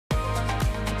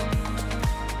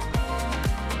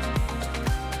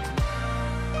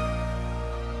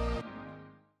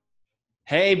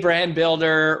Hey, brand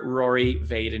builder, Rory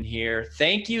Vaden here.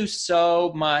 Thank you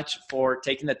so much for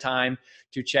taking the time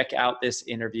to check out this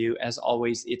interview. As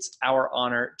always, it's our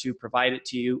honor to provide it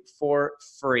to you for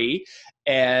free.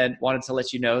 And wanted to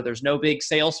let you know there's no big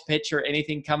sales pitch or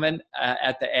anything coming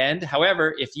at the end.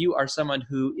 However, if you are someone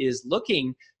who is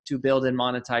looking to build and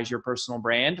monetize your personal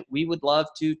brand, we would love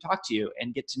to talk to you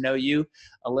and get to know you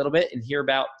a little bit and hear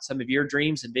about some of your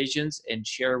dreams and visions and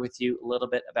share with you a little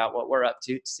bit about what we're up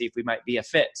to see if we might be a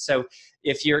fit. So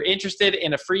if you're interested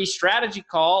in a free strategy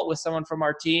call with someone from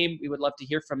our team, we would love to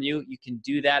hear from you. You can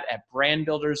do that at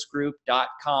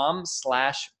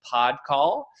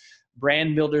brandbuildersgroup.com/podcall,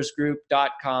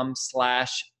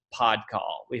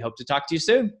 brandbuildersgroup.com/podcall. We hope to talk to you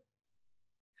soon.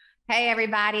 Hey,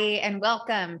 everybody, and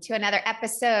welcome to another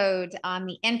episode on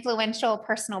the Influential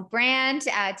Personal Brand.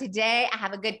 Today, I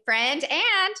have a good friend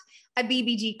and a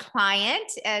BBG client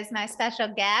as my special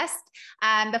guest.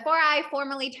 Before I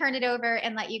formally turn it over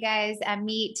and let you guys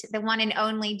meet the one and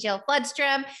only Jill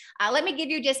Flodstrom, let me give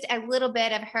you just a little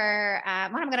bit of her,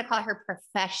 what I'm going to call her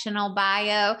professional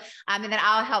bio, and then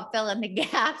I'll help fill in the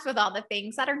gaps with all the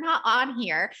things that are not on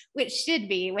here, which should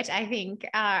be, which I think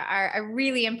are a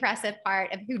really impressive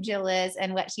part of who Jill is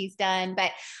and what she's done.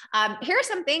 But here are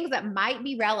some things that might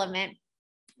be relevant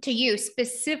to you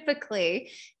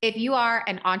specifically if you are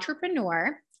an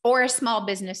entrepreneur or a small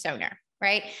business owner,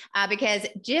 right? Because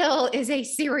Jill is a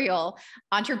serial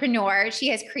entrepreneur. She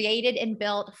has created and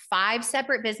built 5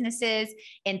 separate businesses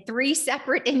in 3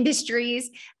 separate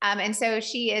industries. And so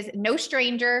she is no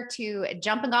stranger to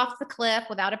jumping off the cliff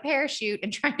without a parachute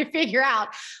and trying to figure out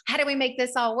how do we make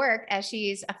this all work as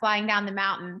she's flying down the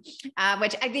mountain,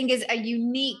 which I think is a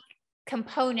unique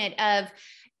component of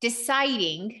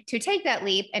deciding to take that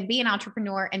leap and be an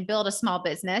entrepreneur and build a small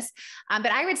business.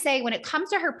 But I would say when it comes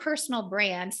to her personal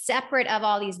brand, separate of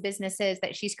all these businesses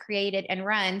that she's created and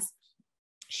runs,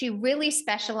 she really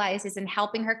specializes in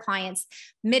helping her clients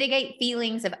mitigate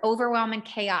feelings of overwhelm and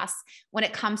chaos when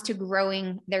it comes to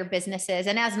growing their businesses.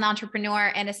 And as an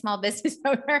entrepreneur and a small business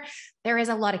owner, there is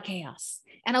a lot of chaos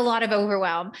and a lot of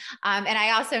overwhelm. And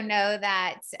I also know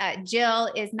that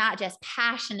Jill is not just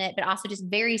passionate, but also just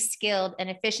very skilled in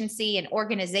efficiency and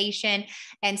organization.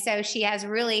 And so she has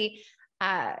really,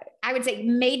 I would say,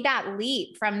 made that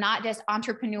leap from not just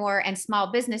entrepreneur and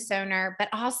small business owner, but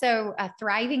also a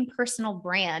thriving personal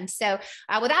brand. So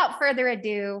without further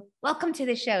ado, welcome to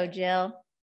the show, Jill.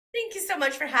 Thank you so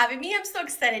much for having me. I'm so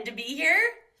excited to be here.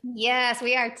 Yes,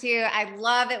 we are too. I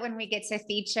love it when we get to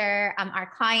feature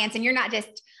our clients, and you're not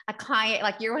just a client,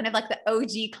 like you're one of the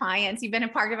OG clients. You've been a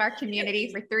part of our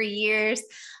community for 3 years.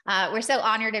 We're so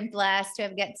honored and blessed to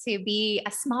have get to be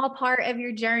a small part of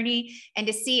your journey and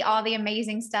to see all the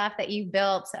amazing stuff that you've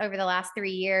built over the last 3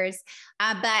 years.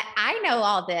 But I know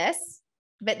all this,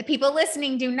 but the people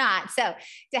listening do not. So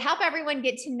to help everyone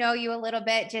get to know you a little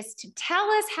bit, just tell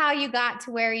us how you got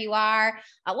to where you are.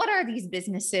 What are these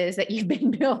businesses that you've been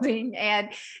building?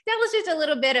 And tell us just a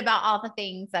little bit about all the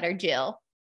things that are Jill.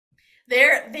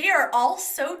 They are all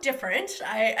so different.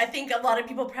 I think a lot of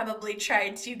people probably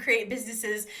tried to create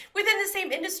businesses within the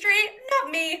same industry. Not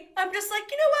me. I'm just like,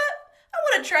 you know what? I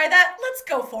want to try that. Let's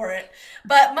go for it.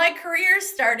 But my career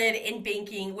started in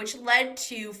banking, which led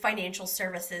to financial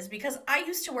services because I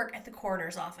used to work at the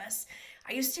coroner's office.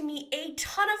 I used to meet a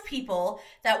ton of people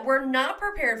that were not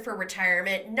prepared for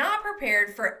retirement, not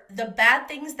prepared for the bad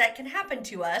things that can happen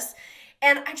to us.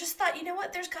 And I just thought, you know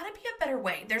what, there's got to be a better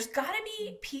way. There's got to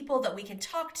be people that we can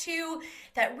talk to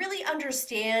that really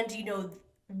understand,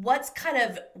 what's kind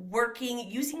of working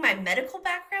using my medical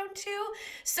background too.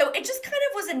 So it just kind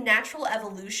of was a natural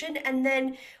evolution. And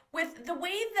then with the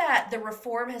way that the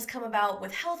reform has come about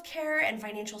with healthcare and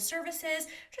financial services,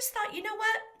 just thought, you know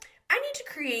what, I need to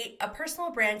create a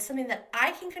personal brand, something that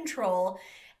I can control.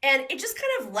 And it just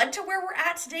kind of led to where we're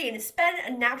at today. And it's been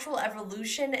a natural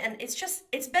evolution. And it's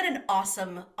been an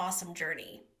awesome, awesome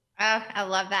journey. Oh, I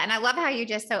love that. And I love how you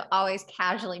just so always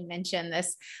casually mention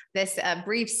this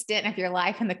brief stint of your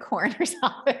life in the coroner's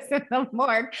office in the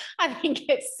morgue. I think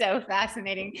it's so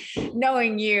fascinating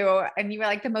knowing you, and you were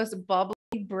like the most bubbly,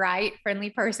 bright,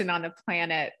 friendly person on the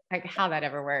planet. Like how that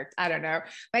ever worked. I don't know.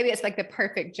 Maybe it's like the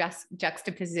perfect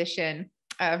juxtaposition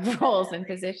of roles and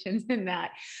positions in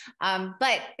that.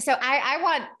 But so I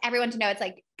want everyone to know, it's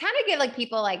like kind of give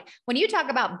people when you talk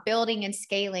about building and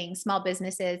scaling small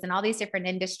businesses and all these different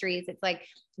industries, it's like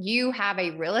you have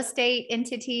a real estate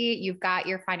entity, you've got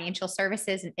your financial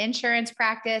services and insurance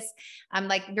practice.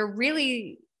 You're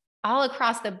really all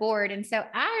across the board. And so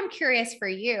I'm curious for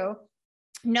you,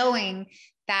 knowing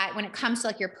that when it comes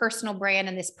to your personal brand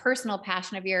and this personal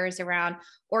passion of yours around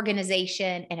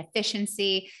organization and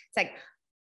efficiency, it's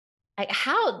like,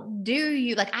 how do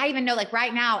you, like, I even know, like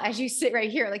right now, as you sit right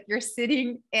here, like you're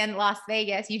sitting in Las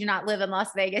Vegas, you do not live in Las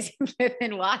Vegas, you live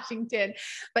in Washington,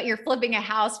 but you're flipping a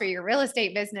house for your real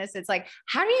estate business. It's like,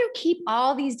 how do you keep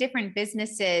all these different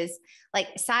businesses like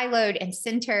siloed and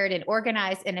centered and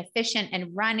organized and efficient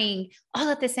and running all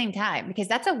at the same time? Because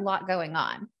that's a lot going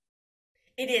on.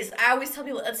 It is. I always tell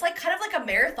people it's like kind of like a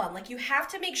marathon. Like you have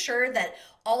to make sure that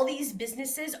all these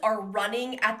businesses are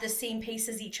running at the same pace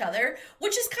as each other,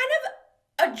 which is kind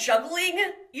of a juggling,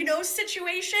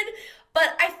 situation.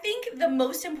 But I think the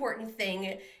most important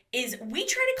thing is we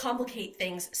try to complicate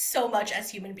things so much as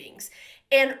human beings.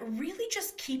 And really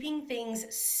just keeping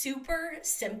things super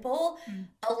simple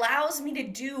allows me to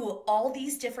do all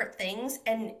these different things.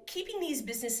 And keeping these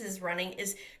businesses running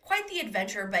is quite the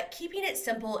adventure, but keeping it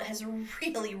simple has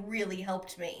really, really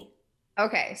helped me.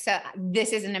 Okay, so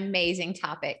this is an amazing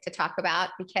topic to talk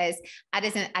about because I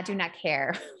do not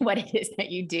care what it is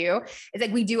that you do. It's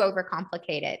like we do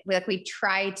overcomplicate it. We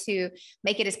try to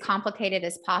make it as complicated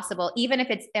as possible, even if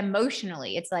it's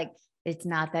emotionally, it's like it's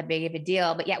not that big of a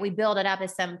deal, but yet we build it up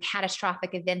as some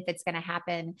catastrophic event that's going to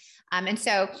happen. And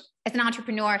so as an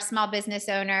entrepreneur, small business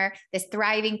owner, this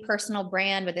thriving personal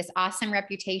brand with this awesome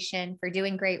reputation for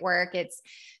doing great work,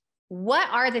 what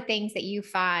are the things that you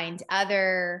find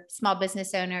other small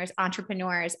business owners,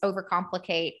 entrepreneurs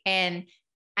overcomplicate? And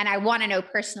I want to know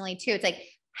personally too, it's like,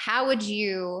 how would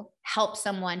you help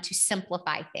someone to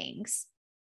simplify things?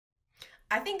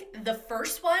 I think the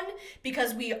first one,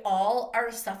 because we all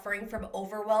are suffering from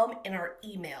overwhelm in our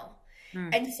email.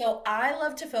 And so I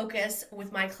love to focus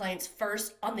with my clients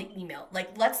first on the email.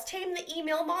 Like, let's tame the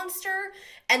email monster,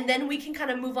 and then we can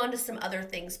kind of move on to some other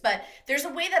things. But there's a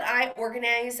way that I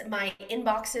organize my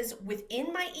inboxes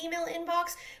within my email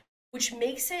inbox, which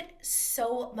makes it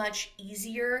so much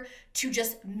easier to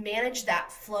just manage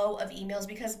that flow of emails,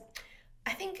 because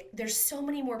I think there's so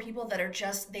many more people that are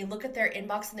just, they look at their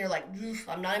inbox and they're like,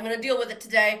 I'm not even going to deal with it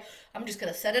today. I'm just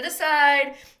going to set it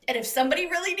aside. And if somebody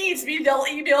really needs me, they'll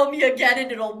email me again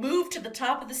and it'll move to the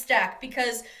top of the stack.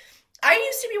 Because I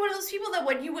used to be one of those people that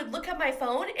when you would look at my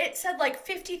phone, it said like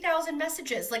 50,000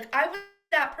 messages. Like I was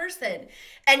that person.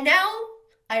 And now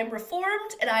I am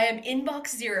reformed and I am inbox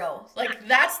zero. Like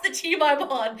that's the team I'm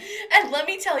on. And let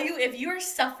me tell you, if you're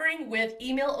suffering with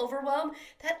email overwhelm,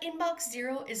 that inbox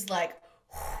zero is like,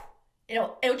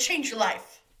 it'll change your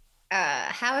life.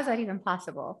 How is that even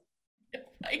possible?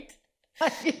 Right?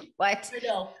 What? I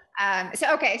know.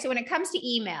 So when it comes to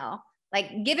email,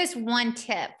 like give us one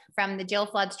tip from the Jill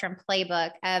Flodstrom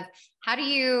playbook of how do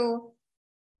you,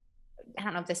 I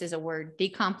don't know if this is a word,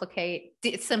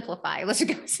 simplify. Let's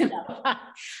go simplify.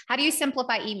 How do you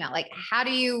simplify email? Like, how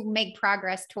do you make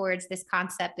progress towards this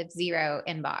concept of zero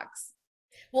inbox?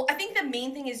 Well, I think the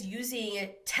main thing is using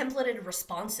templated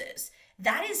responses.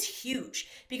 That is huge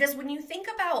because when you think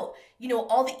about,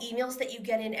 all the emails that you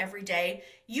get in every day,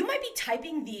 you might be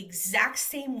typing the exact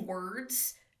same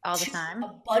words all the time,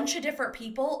 a bunch of different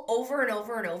people over and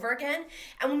over and over again.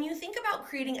 And when you think about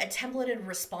creating a templated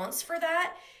response for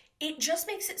that, it just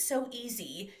makes it so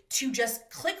easy to just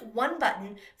click one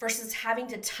button versus having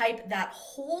to type that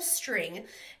whole string.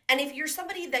 And if you're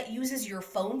somebody that uses your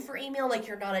phone for email, like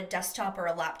you're not a desktop or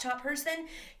a laptop person,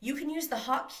 you can use the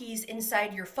hotkeys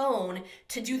inside your phone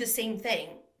to do the same thing.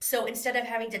 So instead of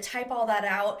having to type all that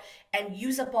out and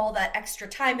use up all that extra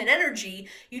time and energy,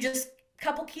 you just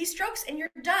couple keystrokes and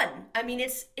you're done. I mean,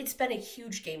 it's been a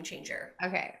huge game changer.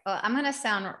 Okay. Well, I'm going to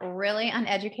sound really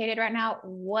uneducated right now.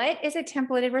 What is a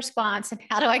templated response and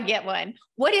how do I get one?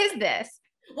 What is this?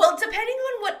 Well, depending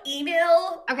on what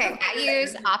email. Okay. I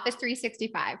use Office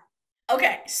 365.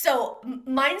 Okay, so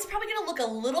mine's probably going to look a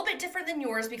little bit different than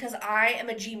yours because I am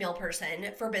a Gmail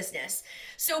person for business.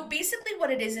 So basically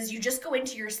what it is you just go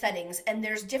into your settings and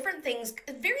there's different things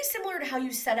very similar to how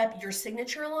you set up your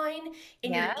signature line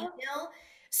in your email.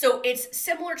 So it's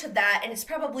similar to that, and it's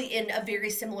probably in a very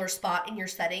similar spot in your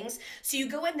settings. So you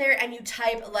go in there and you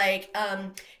type like,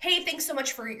 hey, thanks so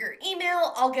much for your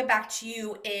email. I'll get back to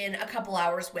you in a couple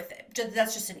hours with it.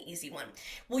 That's just an easy one.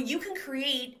 Well, you can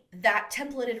create that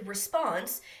templated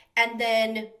response and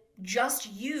then just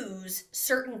use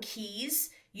certain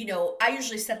keys. I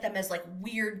usually set them as like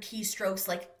weird keystrokes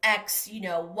like X,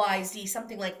 Y, Z,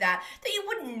 something like that you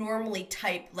wouldn't normally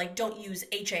type. Like don't use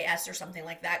HAS or something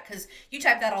like that because you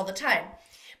type that all the time.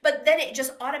 But then it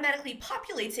just automatically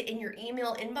populates it in your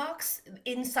email inbox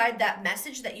inside that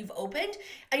message that you've opened,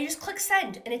 and you just click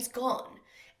send and it's gone.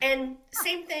 And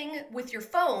same thing with your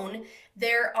phone.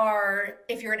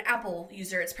 If you're an Apple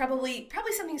user, it's probably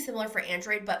something similar for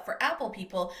Android, but for Apple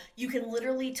people, you can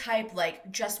literally type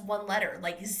like just one letter,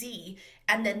 like Z,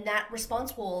 and then that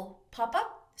response will pop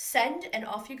up send, and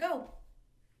off you go.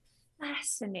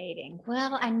 Fascinating.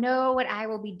 Well, I know what I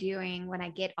will be doing when I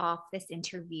get off this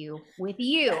interview with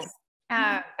you.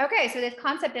 Yes. Okay, so this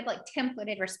concept of like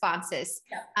templated responses,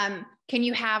 Yeah. can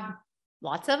you have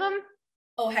lots of them?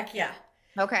 Oh, heck yeah.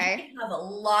 Okay. You can have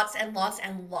lots and lots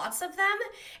and lots of them.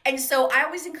 And so I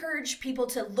always encourage people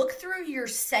to look through your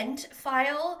sent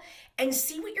file and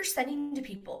see what you're sending to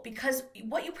people, because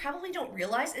what you probably don't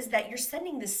realize is that you're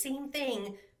sending the same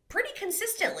thing pretty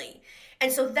consistently.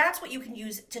 And so that's what you can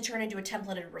use to turn into a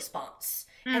templated response.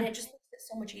 And it just makes it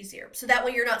so much easier. So that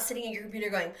way you're not sitting at your computer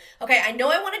going, okay, I know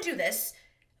I want to do this,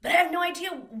 but I have no idea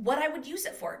what I would use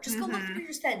it for. Just go look through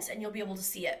your sends and you'll be able to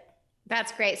see it.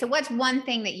 That's great. So what's one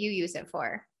thing that you use it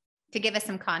for, to give us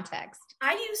some context?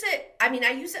 I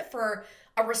use it for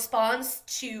a response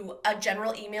to a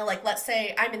general email. Like, let's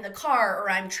say I'm in the car or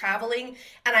I'm traveling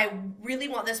and I really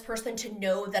want this person to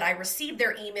know that I received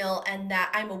their email and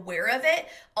that I'm aware of it.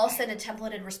 I'll send a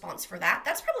templated response for that.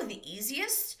 That's probably the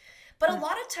easiest. But a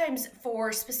lot of times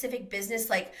for specific business,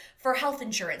 like for health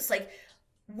insurance, like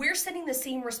we're sending the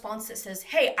same response that says,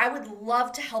 hey, I would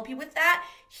love to help you with that.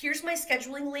 Here's my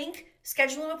scheduling link.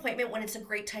 Schedule an appointment when it's a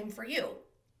great time for you.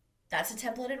 That's a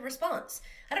templated response.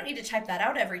 I don't need to type that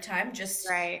out every time. Just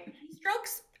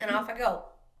strokes and off I go.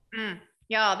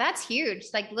 Yeah, that's huge.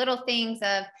 Like little things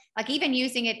of like even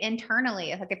using it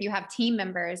internally. Like if you have team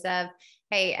members of,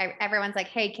 hey, everyone's like,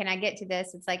 hey, can I get to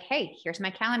this? It's like, hey, here's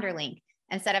my calendar link,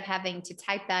 instead of having to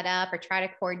type that up or try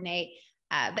to coordinate.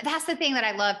 But that's the thing that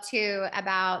I love too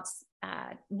about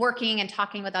working and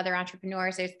talking with other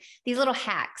entrepreneurs. There's these little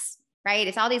hacks, right?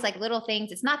 It's all these like little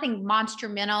things. It's nothing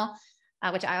monumental,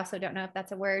 which I also don't know if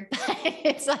that's a word, but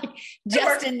it's like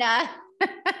just enough.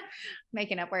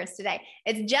 Making up words today.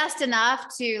 It's just enough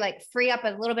to like free up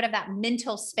a little bit of that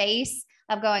mental space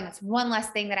of going, it's one less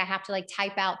thing that I have to like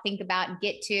type out, think about, and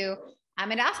get to.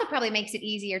 It also probably makes it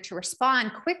easier to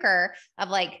respond quicker of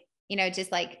like,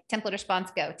 just like template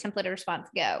response, go, template response,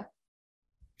 go.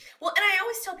 Well, and I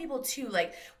always tell people too,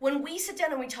 like when we sit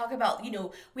down and we talk about,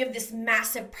 we have this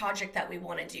massive project that we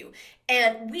want to do,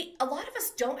 and a lot of us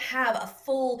don't have a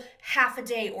full half a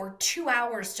day or 2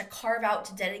 hours to carve out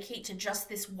to dedicate to just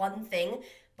this one thing,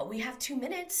 but we have 2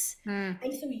 minutes. And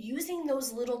so using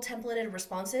those little templated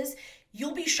responses,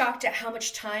 you'll be shocked at how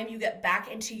much time you get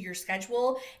back into your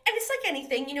schedule. And it's like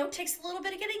anything, it takes a little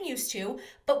bit of getting used to,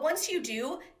 but once you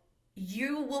do,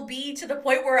 you will be to the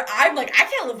point where I'm like, I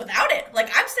can't live without it. Like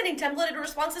I'm sending templated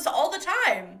responses all the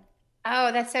time.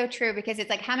 Oh, that's so true. Because it's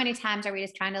like, how many times are we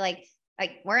just trying to like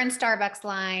we're in Starbucks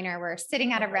line or we're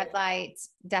sitting at a red light,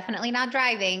 definitely not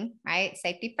driving, right?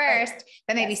 Safety first,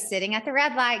 but maybe sitting at the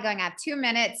red light going, I have 2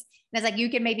 minutes. And it's like, you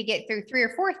can maybe get through 3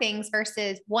 or 4 things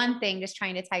versus one thing, just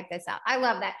trying to type this out. I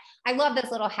love that. I love those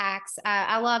little hacks.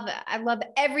 I love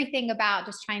everything about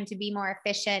just trying to be more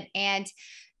efficient. And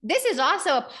this is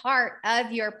also a part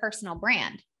of your personal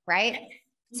brand, right?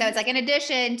 So it's like, in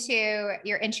addition to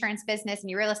your insurance business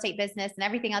and your real estate business and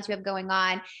everything else you have going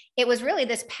on, it was really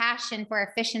this passion for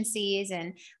efficiencies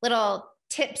and little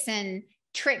tips and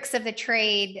tricks of the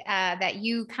trade that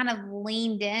you kind of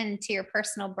leaned into your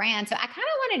personal brand. So I kind of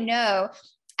want to know,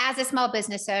 as a small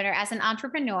business owner, as an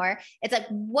entrepreneur, it's like,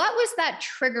 what was that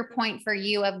trigger point for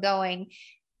you of going,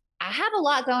 I have a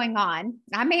lot going on.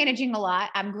 I'm managing a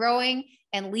lot. I'm growing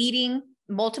and leading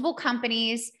multiple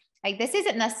companies. Like this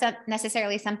isn't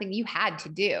necessarily something you had to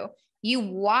do. You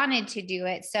wanted to do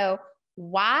it. So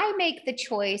why make the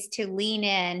choice to lean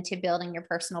into building your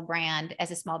personal brand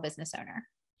as a small business owner?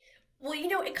 Well,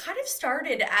 it kind of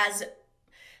started as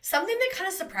something that kind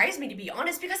of surprised me, to be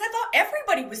honest, because I thought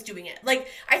everybody was doing it. Like,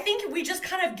 I think we just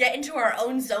kind of get into our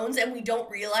own zones and we don't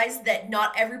realize that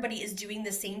not everybody is doing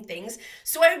the same things.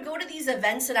 So I would go to these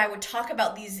events and I would talk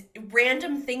about these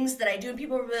random things that I do, and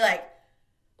people would be like,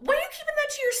 why are you keeping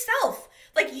that to yourself?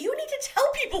 Like, you need to tell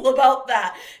people about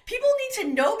that. People need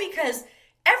to know, because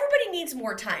everybody needs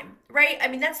more time, right? I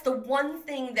mean, that's the one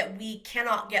thing that we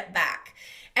cannot get back.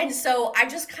 And so I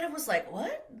just kind of was like,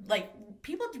 what? Like,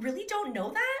 people really don't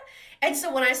know that? And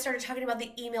so when I started talking about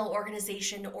the email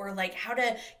organization or like how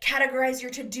to categorize your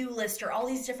to-do list or all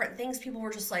these different things, people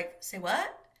were just like, say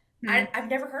what? I've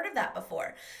never heard of that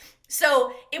before.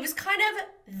 So it was kind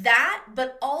of that,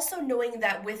 but also knowing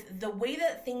that with the way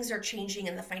that things are changing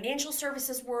in the financial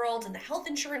services world and the health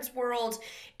insurance world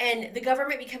and the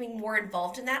government becoming more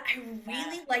involved in that, I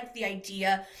really like the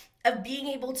idea of being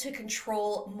able to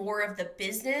control more of the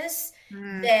business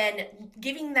than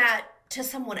giving that to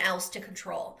someone else to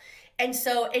control. And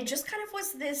so it just kind of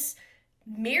was this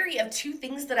marry of two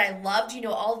things that I loved,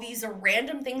 all these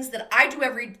random things that I do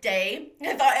every day.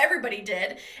 I thought everybody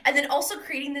did. And then also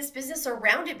creating this business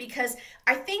around it, because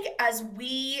I think as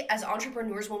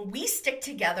entrepreneurs, when we stick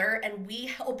together and we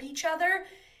help each other,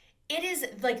 it is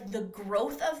like the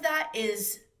growth of that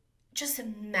is just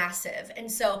massive. And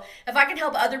so if I can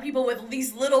help other people with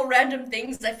these little random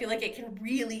things, I feel like it can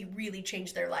really, really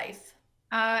change their life.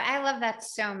 I love that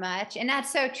so much. And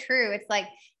that's so true. It's like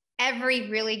every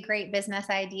really great business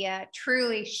idea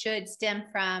truly should stem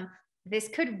from this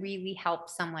could really help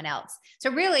someone else. So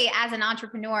really, as an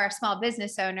entrepreneur, a small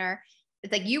business owner,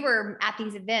 it's like you were at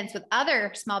these events with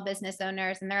other small business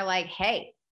owners and they're like,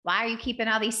 hey, why are you keeping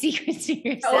all these secrets to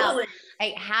yourself? Totally.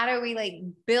 Like, how do we like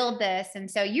build this?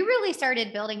 And so you really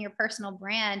started building your personal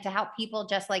brand to help people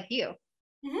just like you.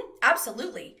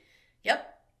 Absolutely. Yep.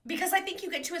 Because I think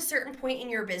you get to a certain point in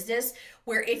your business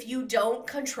where if you don't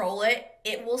control it,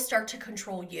 it will start to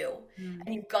control you.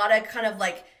 And you've got to kind of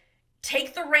like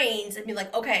take the reins and be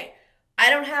like, okay, I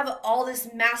don't have all this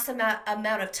mass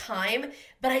amount of time,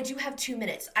 but I do have 2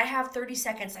 minutes. I have 30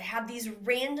 seconds. I have these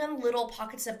random little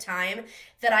pockets of time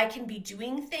that I can be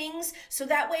doing things. So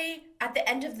that way, at the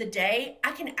end of the day,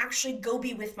 I can actually go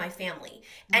be with my family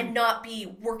and not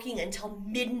be working until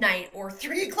midnight or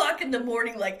 3 o'clock in the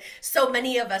morning like so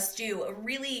many of us do.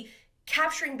 Really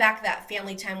capturing back that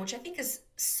family time, which I think is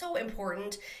so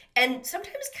important, and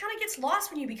sometimes kind of gets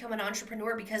lost when you become an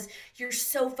entrepreneur because you're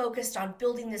so focused on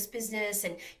building this business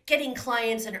and getting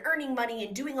clients and earning money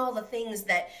and doing all the things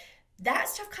that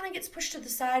stuff kind of gets pushed to the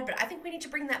side. But I think we need to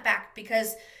bring that back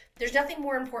because there's nothing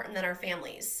more important than our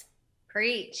families.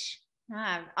 Preach.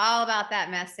 I'm all about that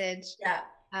message. Yeah.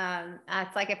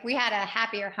 It's like if we had a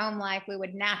happier home life, we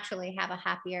would naturally have a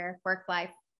happier work life.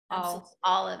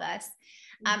 All of us.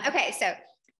 Okay. So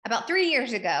about 3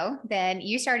 years ago, then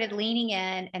you started leaning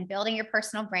in and building your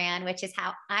personal brand, which is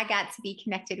how I got to be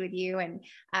connected with you and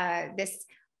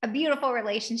a beautiful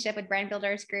relationship with Brand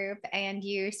Builders Group, and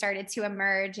you started to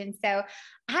emerge. And so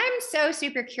I'm so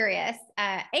super curious,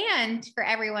 and for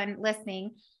everyone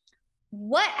listening,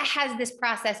 what has this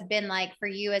process been like for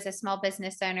you as a small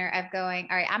business owner of going,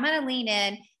 all right, I'm going to lean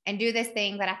in and do this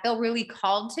thing that I feel really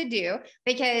called to do?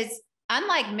 Because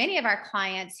unlike many of our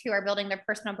clients who are building their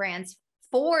personal brands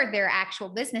for their actual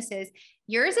businesses,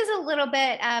 yours is a little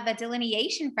bit of a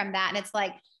delineation from that. And it's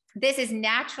like, this is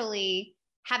naturally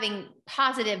having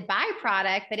positive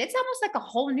byproduct, but it's almost like a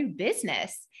whole new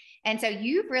business. And so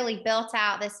you've really built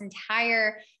out this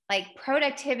entire like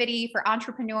productivity for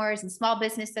entrepreneurs and small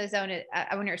business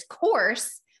owners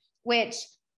course, which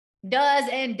does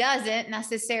and doesn't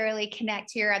necessarily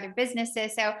connect to your other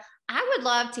businesses. So I would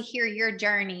love to hear your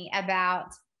journey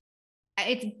about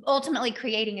it's ultimately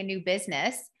creating a new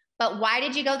business, but why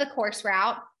did you go the course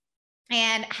route?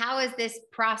 And how has this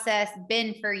process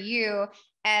been for you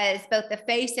as both the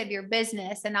face of your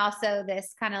business and also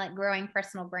this kind of like growing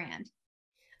personal brand?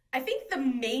 I think the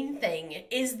main thing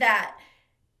is that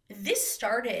this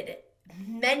started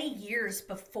many years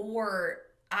before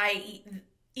I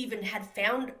even had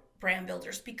found Brand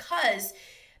Builders, because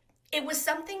it was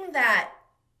something that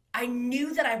I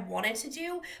knew that I wanted to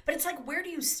do, but it's like, where do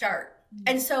you start?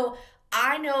 And so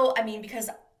I know, because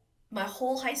my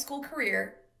whole high school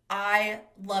career, I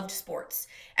loved sports.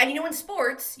 And in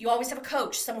sports, you always have a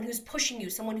coach, someone who's pushing you,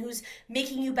 someone who's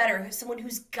making you better, someone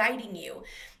who's guiding you.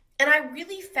 And I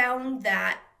really found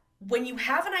that when you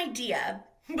have an idea,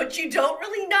 but you don't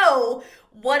really know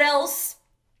what else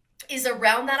is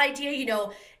around that idea,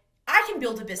 I can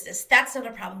build a business. That's not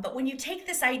a problem. But when you take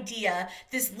this idea,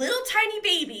 this little tiny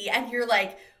baby, and you're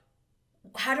like,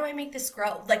 how do I make this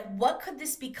grow? Like, what could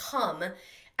this become?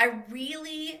 I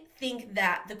really think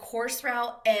that the course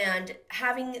route and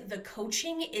having the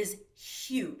coaching is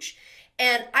huge.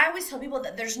 And I always tell people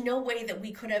that there's no way that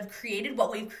we could have created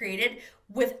what we've created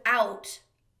without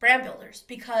Brand Builders,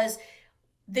 because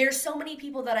there's so many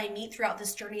people that I meet throughout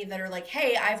this journey that are like,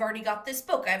 hey, I've already got this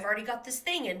book, I've already got this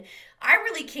thing. And I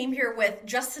really came here with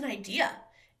just an idea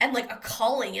and like a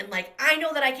calling, and like, I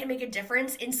know that I can make a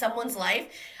difference in someone's life.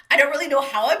 I don't really know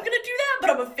how I'm going to do that, but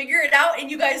I'm going to figure it out,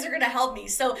 and you guys are going to help me.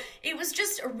 So it was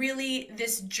just really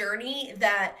this journey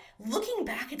that, looking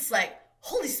back, it's like,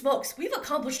 holy smokes, we've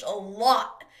accomplished a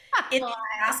lot in the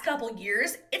past couple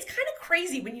years. It's kind of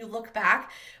crazy when you look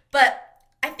back, but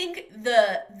I think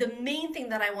the main thing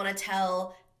that I want to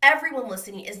tell everyone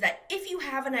listening is that if you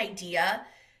have an idea,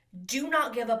 do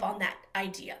not give up on that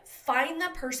idea. Find the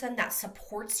person that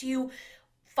supports you.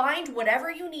 Find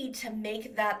whatever you need to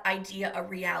make that idea a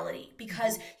reality,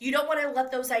 because you don't want to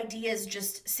let those ideas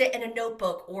just sit in a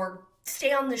notebook or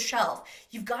stay on the shelf.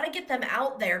 You've got to get them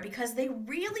out there because they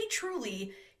really,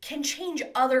 truly can change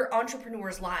other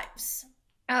entrepreneurs' lives.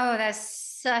 Oh,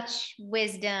 that's such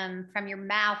wisdom from your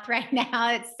mouth right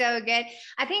now. It's so good.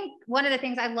 I think one of the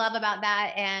things I love about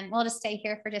that, and we'll just stay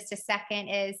here for just a second,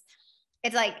 is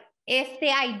it's like, if the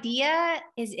idea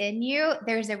is in you,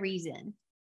 there's a reason,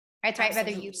 right? Right.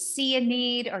 Whether you see a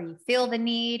need or you feel the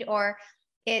need, or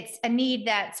it's a need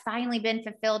that's finally been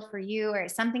fulfilled for you, or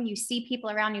it's something you see people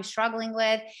around you struggling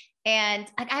with. And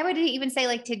like, I would even say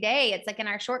like today, it's like in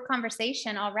our short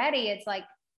conversation already, it's like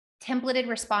templated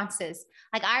responses.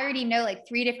 Like I already know like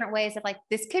 3 different ways of like,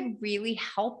 this could really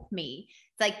help me.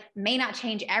 It's like, may not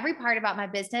change every part about my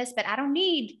business, but I don't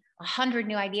need 100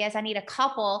 new ideas. I need a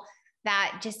couple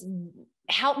that just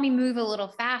help me move a little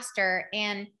faster.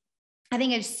 And I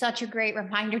think it's such a great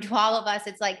reminder to all of us.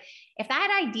 It's like, if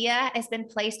that idea has been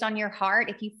placed on your heart,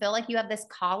 if you feel like you have this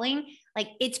calling, like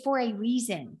it's for a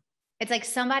reason. It's like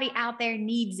somebody out there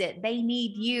needs it. They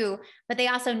need you, but they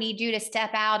also need you to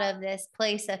step out of this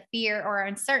place of fear or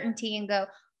uncertainty and go,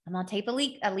 I'm going to take a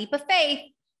leap of faith,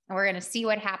 and we're going to see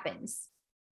what happens.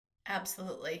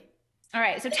 Absolutely. All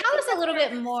right. So tell us a little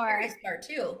bit more. The scariest part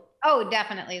too. Oh,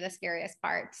 definitely the scariest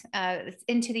part. It's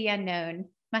Into the Unknown.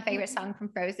 My favorite song from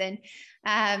Frozen.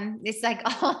 It's like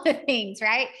all the things,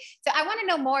 right? So I want to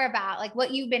know more about like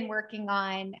what you've been working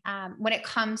on when it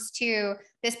comes to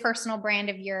this personal brand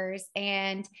of yours.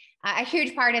 And a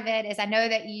huge part of it is I know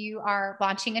that you are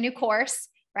launching a new course,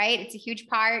 right? It's a huge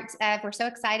part of, we're so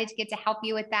excited to get to help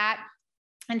you with that.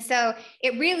 And so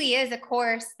it really is a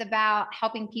course about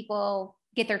helping people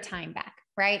get their time back.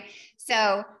 Right.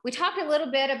 So we talked a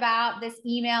little bit about this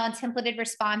email and templated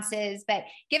responses, but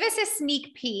give us a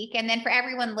sneak peek. And then for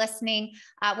everyone listening,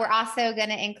 we're also going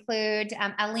to include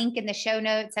a link in the show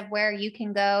notes of where you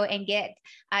can go and get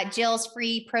Jill's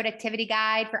free productivity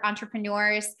guide for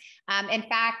entrepreneurs. In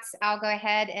fact, I'll go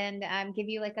ahead and give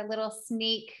you like a little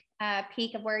sneak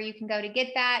peek of where you can go to get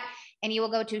that. And you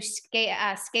will go to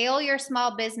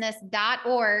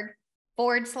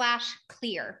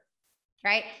scaleyoursmallbusiness.org/clear.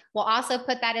 Right. We'll also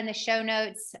put that in the show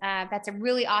notes. That's a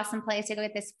really awesome place to go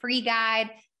get this free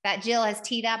guide that Jill has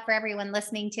teed up for everyone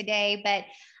listening today. But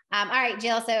all right,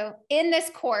 Jill. So in this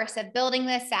course of building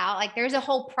this out, like there's a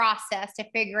whole process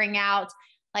to figuring out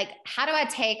like, how do I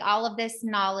take all of this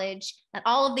knowledge and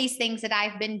all of these things that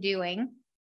I've been doing,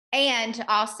 and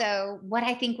also what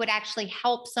I think would actually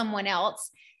help someone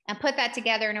else, and put that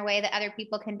together in a way that other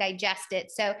people can digest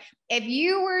it. So if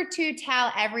you were to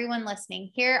tell everyone listening,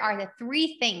 here are the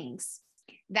 3 things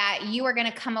that you are going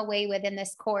to come away with in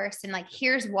this course. And like,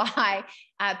 here's why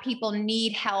people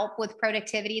need help with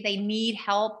productivity. They need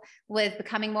help with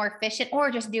becoming more efficient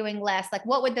or just doing less. Like,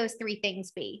 what would those 3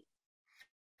 things be?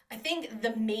 I think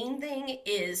the main thing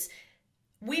is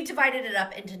we divided it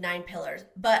up into 9 pillars,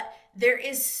 but there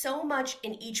is so much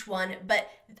in each one. But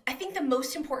I think the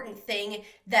most important thing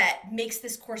that makes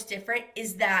this course different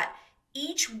is that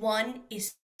each one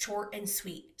is short and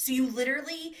sweet. So you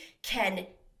literally can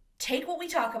take what we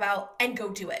talk about and go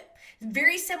do it.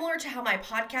 Very similar to how my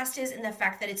podcast is, in the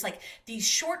fact that it's like these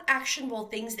short actionable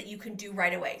things that you can do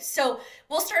right away. So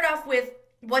we'll start off with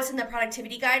what's in the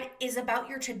productivity guide is about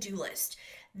your to-do list.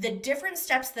 The different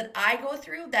steps that I go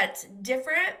through that's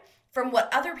different from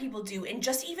what other people do, and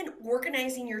just even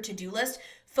organizing your to-do list,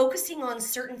 focusing on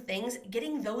certain things,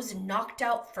 getting those knocked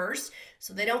out first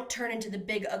so they don't turn into the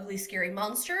big, ugly, scary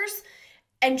monsters,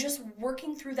 and just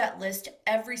working through that list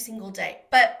every single day.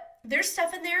 But there's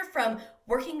stuff in there from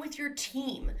working with your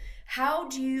team. How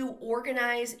do you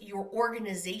organize your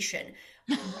organization?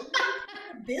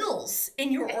 Bills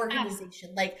in your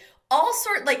organization, like all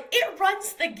sort, like it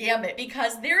runs the gamut,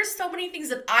 because there's so many things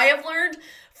that I have learned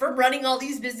from running all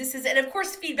these businesses, and of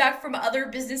course feedback from other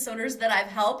business owners that I've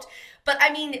helped. But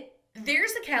I mean,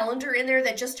 there's a calendar in there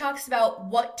that just talks about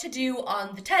what to do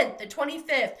on the 10th, the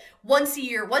 25th, once a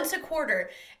year, once a quarter.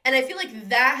 And I feel like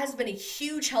that has been a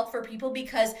huge help for people,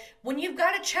 because when you've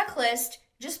got a checklist,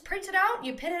 just print it out,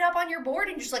 you pin it up on your board,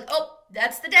 and you're just like, oh,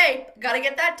 that's the day. Got to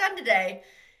get that done today.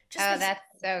 That's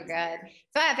so good.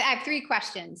 So I have 3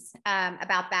 questions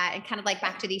about that, and kind of like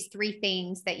back to these 3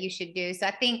 things that you should do. So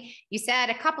I think you said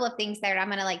a couple of things there. I'm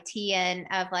going to like tee in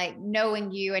of like knowing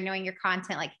you and knowing your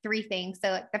content, like 3 things.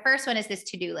 So the first one is this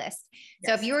to-do list. Yes.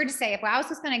 So if you were to say, if I was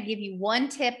just going to give you one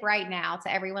tip right now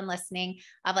to everyone listening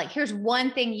of like, here's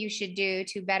one thing you should do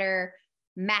to better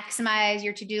maximize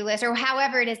your to-do list, or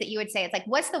however it is that you would say, it's like,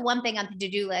 what's the one thing on the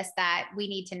to-do list that we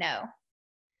need to know?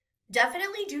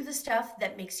 Definitely do the stuff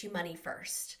that makes you money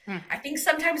first. I think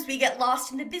sometimes we get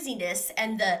lost in the busyness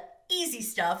and the easy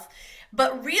stuff,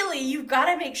 but really you've got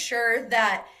to make sure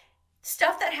that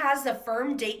stuff that has a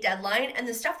firm date deadline and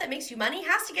the stuff that makes you money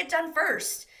has to get done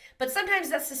first. but sometimes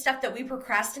that's the stuff that we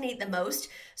procrastinate the most.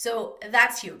 So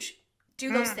that's huge.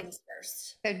 Do those things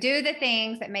first. So do the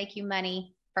things that make you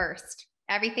money first.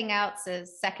 Everything else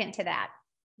is second to that.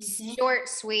 Short,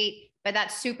 sweet, but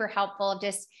that's super helpful.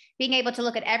 Just being able to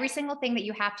look at every single thing that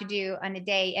you have to do on a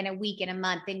day and a week and a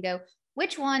month and go,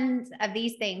 which ones of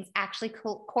these things actually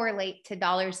correlate to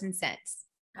dollars and cents?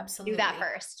 Absolutely. Do that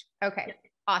first. Okay. Yep.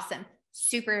 Awesome.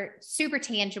 Super, super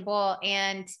tangible.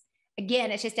 And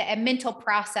again, it's just a mental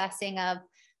processing of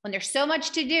when there's so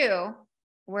much to do,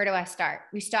 where do I start?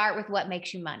 We start with what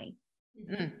makes you money.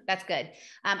 That's good.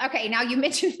 Okay. Now you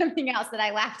mentioned something else that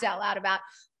I laughed out loud about,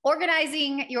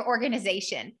 organizing your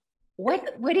organization.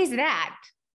 What is that?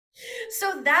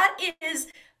 So that is,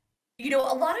 a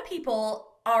lot of people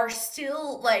are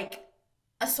still like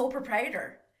a sole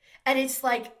proprietor. And it's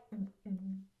like,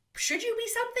 should you be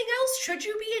something else? Should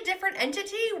you be a different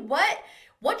entity?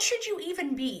 What should you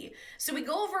even be? So we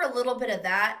go over a little bit of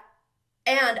that.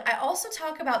 And I also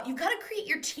talk about, you've got to create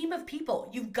your team of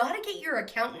people. You've got to get your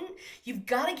accountant. You've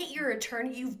got to get your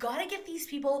attorney. You've got to get these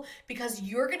people because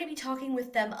you're going to be talking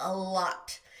with them a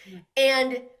lot.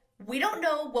 And we don't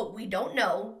know what we don't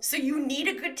know. So you need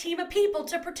a good team of people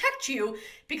to protect you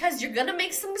because you're going to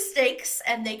make some mistakes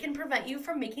and they can prevent you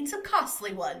from making some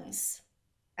costly ones.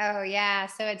 Oh, yeah.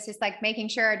 So it's just like making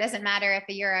sure it doesn't matter if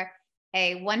you're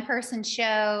a one-person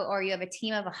show or you have a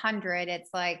team of 100. It's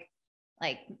like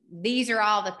these are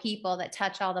all the people that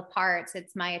touch all the parts.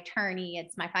 It's my attorney,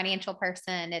 it's my financial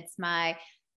person, it's my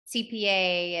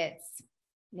CPA, it's,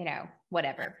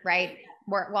 whatever, right?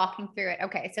 We're walking through it.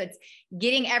 Okay. So it's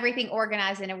getting everything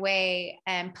organized in a way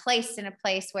and placed in a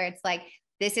place where it's like,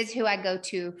 this is who I go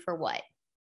to for what.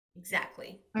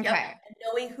 Exactly. Okay. Yep. And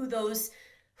knowing who those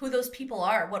people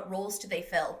are, what roles do they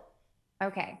fill?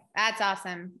 Okay. That's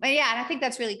awesome. But yeah, and I think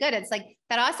that's really good. It's like,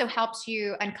 that also helps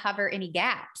you uncover any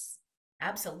gaps.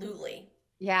 Absolutely.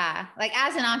 Yeah. Like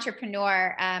as an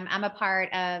entrepreneur, I'm a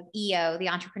part of EO, the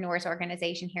Entrepreneurs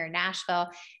Organization here in Nashville.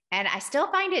 And I still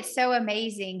find it so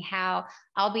amazing how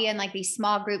I'll be in like these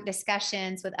small group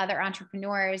discussions with other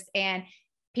entrepreneurs and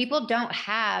people don't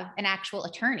have an actual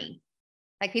attorney.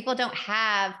 Like people don't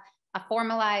have a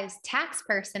formalized tax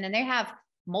person and they have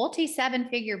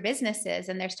multi-7-figure businesses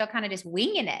and they're still kind of just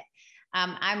winging it.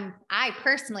 I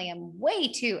personally am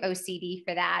way too OCD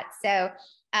for that. So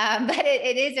but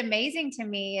it is amazing to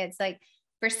me. It's like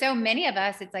for so many of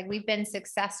us, it's like we've been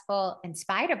successful in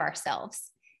spite of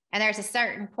ourselves. And there's a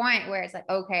certain point where it's like,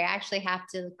 okay, I actually have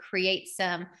to create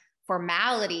some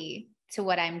formality to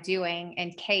what I'm doing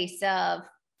in case of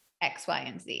X, Y,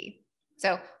 and Z.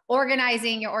 So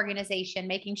organizing your organization,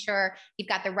 making sure you've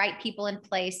got the right people in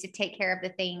place to take care of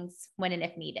the things when and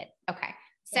if needed. Okay.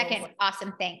 Second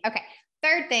awesome thing. Okay.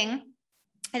 Third thing,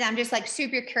 and I'm just like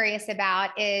super curious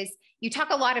about is you talk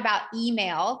a lot about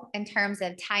email in terms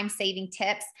of time-saving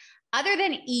tips. Other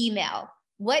than email,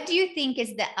 what do you think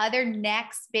is the other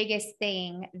next biggest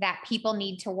thing that people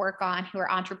need to work on who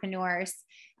are entrepreneurs,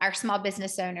 are small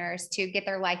business owners to get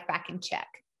their life back in check?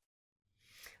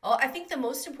 Well, I think the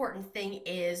most important thing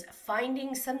is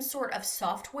finding some sort of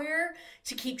software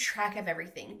to keep track of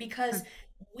everything because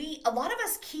a lot of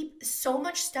us keep so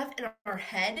much stuff in our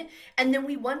head and then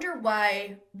we wonder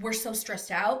why we're so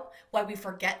stressed out, why we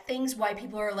forget things, why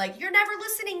people are like, you're never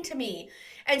listening to me.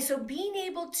 And so being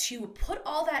able to put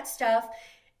all that stuff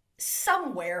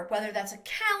somewhere, whether that's a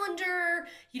calendar,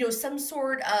 some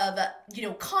sort of,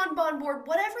 Kanban board,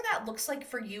 whatever that looks like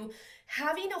for you,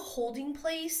 having a holding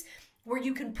place where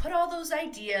you can put all those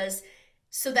ideas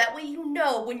so that way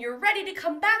when you're ready to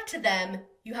come back to them,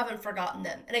 you haven't forgotten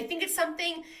them. And I think it's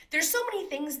there's so many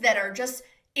things that are just,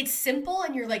 it's simple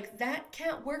and you're like, that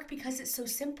can't work because it's so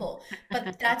simple,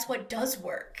 but that's what does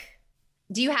work.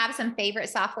 Do you have some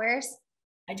favorite softwares?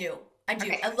 I do.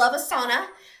 Okay. I love Asana,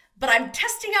 but I'm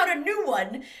testing out a new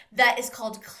one that is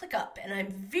called ClickUp and I'm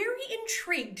very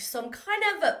intrigued. So I'm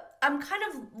kind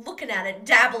of looking at it,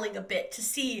 dabbling a bit to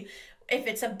see if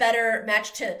it's a better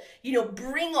match to,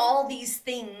 bring all these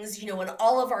things, and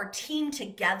all of our team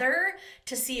together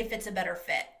to see if it's a better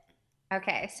fit.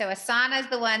 Okay. So Asana is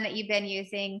the one that you've been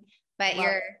using, but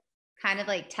you're kind of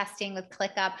like testing with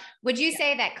ClickUp. Would you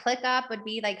say that ClickUp would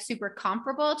be like super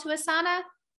comparable to Asana?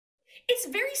 It's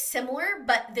very similar,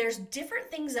 but there's different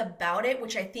things about it,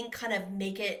 which I think kind of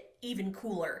make it even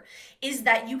cooler, is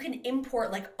that you can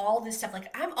import like all this stuff.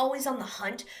 Like I'm always on the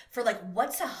hunt for like,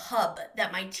 what's a hub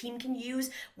that my team can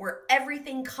use where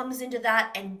everything comes into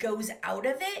that and goes out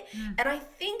of it. And I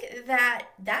think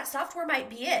that software might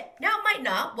be it. Now it might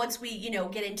not once we,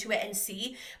 get into it and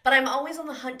see, but I'm always on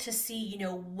the hunt to see,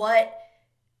 what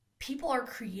people are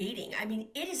creating. I mean,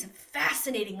 it is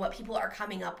fascinating what people are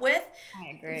coming up with. I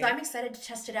agree. So I'm excited to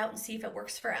test it out and see if it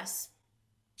works for us.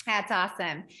 That's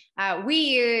awesome. We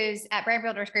use at Brand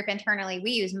Builders Group internally,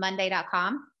 we use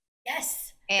Monday.com.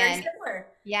 Yes, And very similar.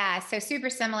 yeah, so super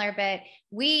similar, but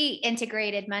we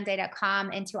integrated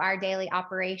Monday.com into our daily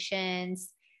operations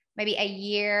maybe a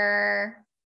year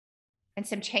and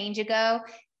some change ago.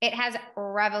 It has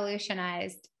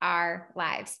revolutionized our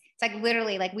lives. It's like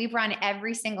literally like we've run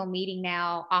every single meeting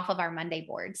now off of our Monday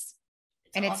boards.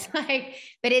 And awesome. It's like,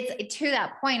 but it's to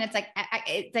that point.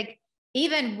 It's like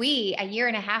even we a year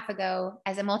and a half ago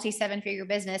as a multi-7-figure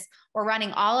business, we're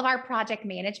running all of our project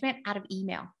management out of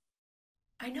email.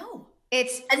 I know. And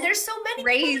there's so many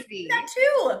crazy. people do that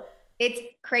too. It's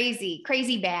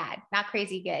crazy bad, not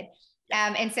crazy good.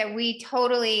 And so we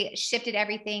totally shifted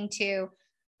everything to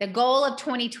the goal of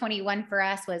 2021 for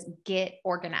us was get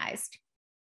organized,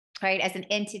 right? As an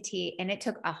entity. And it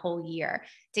took a whole year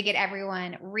to get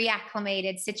everyone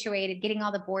reacclimated, situated, getting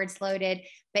all the boards loaded.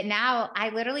 But now I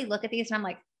literally look at these and I'm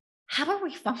like, how are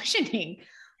we functioning?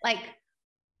 Like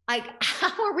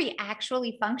how are we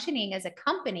actually functioning as a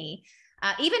company?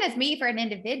 Even as me for an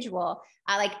individual,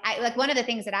 like one of the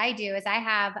things that I do is I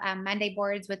have Monday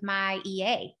boards with my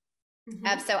EA.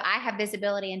 So I have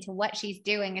visibility into what she's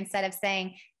doing instead of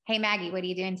saying, hey, Maggie, what are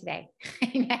you doing today?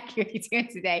 Hey, Maggie, what are you doing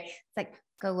today? It's like,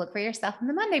 go look for yourself on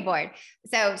the Monday board.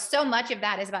 So much of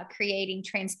that is about creating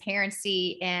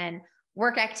transparency and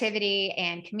work activity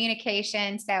and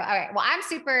communication. So, all right. Well, I'm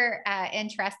super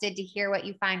interested to hear what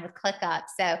you find with ClickUp.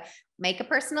 So make a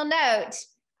personal note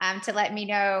to let me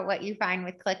know what you find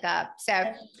with ClickUp. So, all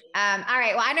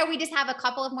right. Well, I know we just have a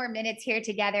couple of more minutes here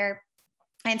together.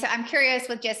 And so I'm curious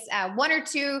with just one or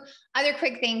two other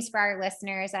quick things for our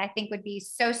listeners that I think would be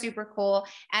so super cool.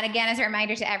 And again, as a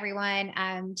reminder to everyone,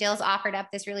 Jill's offered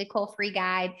up this really cool free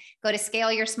guide. Go to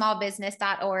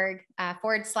scaleyoursmallbusiness.org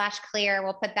 /clear.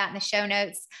 We'll put that in the show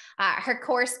notes. Her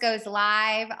course goes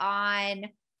live on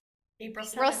April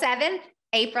 7th.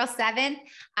 April 7th,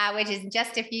 which is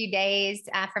just a few days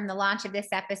from the launch of this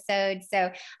episode. So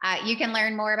you can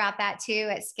learn more about that too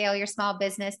at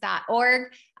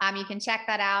scaleyoursmallbusiness.org. You can check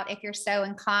that out if you're so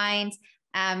inclined.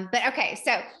 But okay,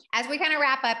 so as we kind of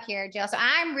wrap up here, Jill, so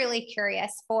I'm really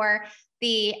curious for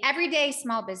the everyday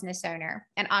small business owner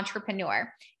and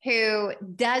entrepreneur who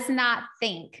does not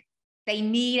think they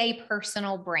need a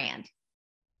personal brand.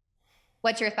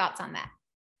 What's your thoughts on that?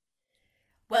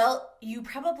 Well, you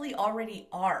probably already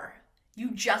are.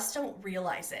 You just don't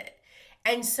realize it.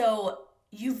 And so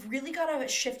you've really got to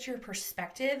shift your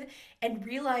perspective and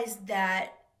realize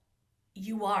that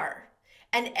you are.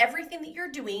 And everything that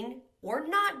you're doing or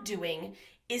not doing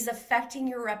is affecting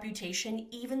your reputation,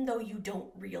 even though you don't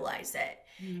realize it.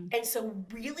 And so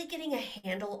really getting a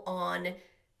handle on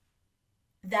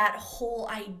that whole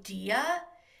idea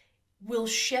will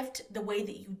shift the way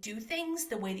that you do things,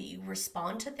 the way that you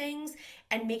respond to things,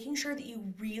 and making sure that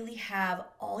you really have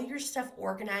all your stuff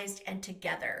organized and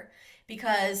together.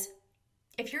 Because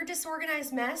if you're a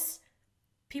disorganized mess,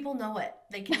 people know it.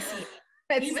 They can see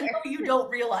it. Even though you don't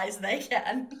realize they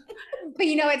can. But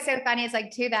you know, it's so funny. It's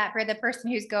like to that for the person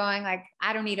who's going like,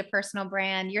 I don't need a personal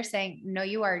brand. You're saying, no,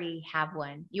 you already have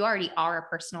one. You already are a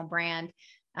personal brand.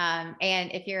 And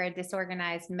if you're a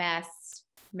disorganized mess,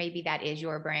 maybe that is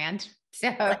your brand. So,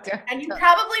 and you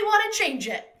probably want to change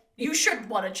it. You should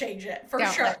want to change it for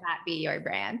sure. Let that be your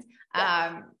brand.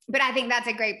 Yeah. But I think that's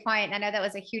a great point. I know that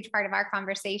was a huge part of our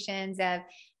conversations of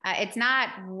it's not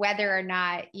whether or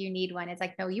not you need one. It's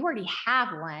like, no, you already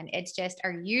have one. It's just,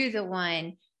 are you the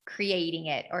one creating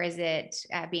it, or is it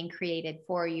being created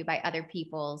for you by other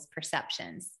people's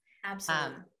perceptions?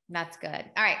 Absolutely. That's good.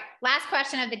 All right. Last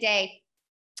question of the day.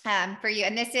 For you.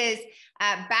 And this is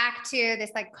back to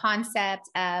this like concept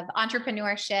of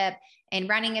entrepreneurship and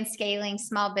running and scaling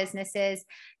small businesses.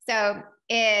 So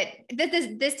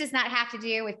this does not have to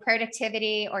do with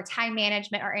productivity or time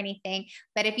management or anything.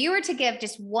 But if you were to give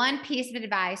just one piece of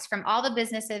advice from all the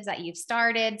businesses that you've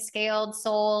started, scaled,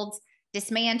 sold,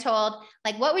 dismantled,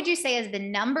 like what would you say is the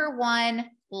number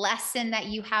one lesson that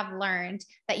you have learned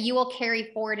that you will carry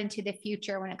forward into the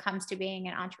future when it comes to being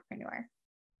an entrepreneur?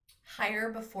 Hire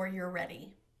before you're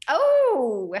ready.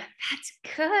 Oh, that's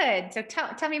good. So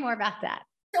tell me more about that.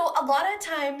 So a lot of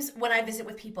times when I visit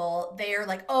with people, they're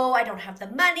like, oh, I don't have the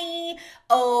money.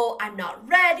 Oh, I'm not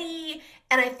ready.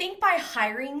 And I think by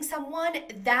hiring someone,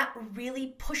 that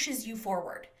really pushes you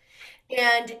forward.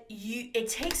 And it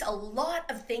takes a lot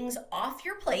of things off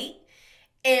your plate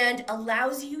and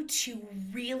allows you to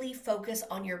really focus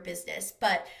on your business.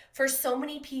 But for so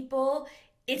many people,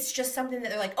 it's just something that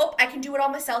they're like, oh, I can do it all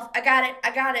myself. I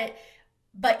got it.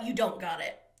 But you don't got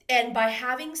it. And by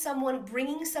having someone,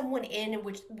 bringing someone in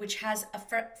which has a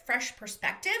fresh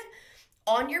perspective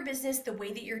on your business, the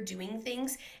way that you're doing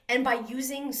things, and by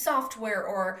using software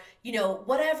or,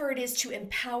 whatever it is to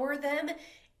empower them,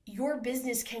 your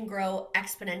business can grow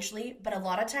exponentially. But a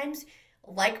lot of times,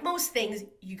 like most things,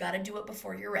 you got to do it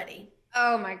before you're ready.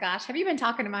 Oh my gosh. Have you been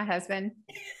talking to my husband?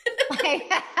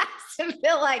 I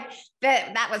feel like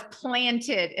that was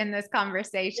planted in this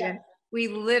conversation. Yeah. We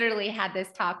literally had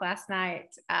this talk last night.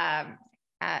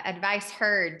 Advice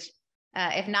heard.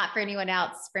 If not for anyone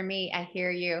else, for me, I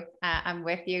hear you. I'm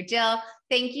with you. Jill,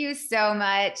 thank you so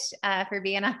much for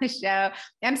being on the show.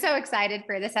 I'm so excited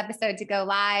for this episode to go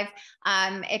live.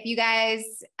 If you guys,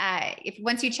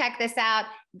 once you check this out,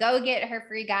 go get her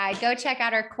free guide, go check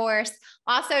out her course.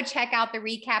 Also check out the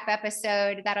recap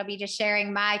episode. That'll be just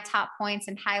sharing my top points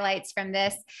and highlights from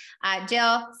this.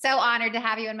 Jill, so honored to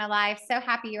have you in my life. So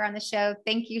happy you're on the show.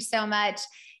 Thank you so much.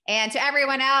 And to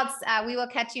everyone else, we will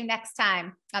catch you next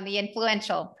time on the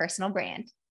Influential Personal Brand.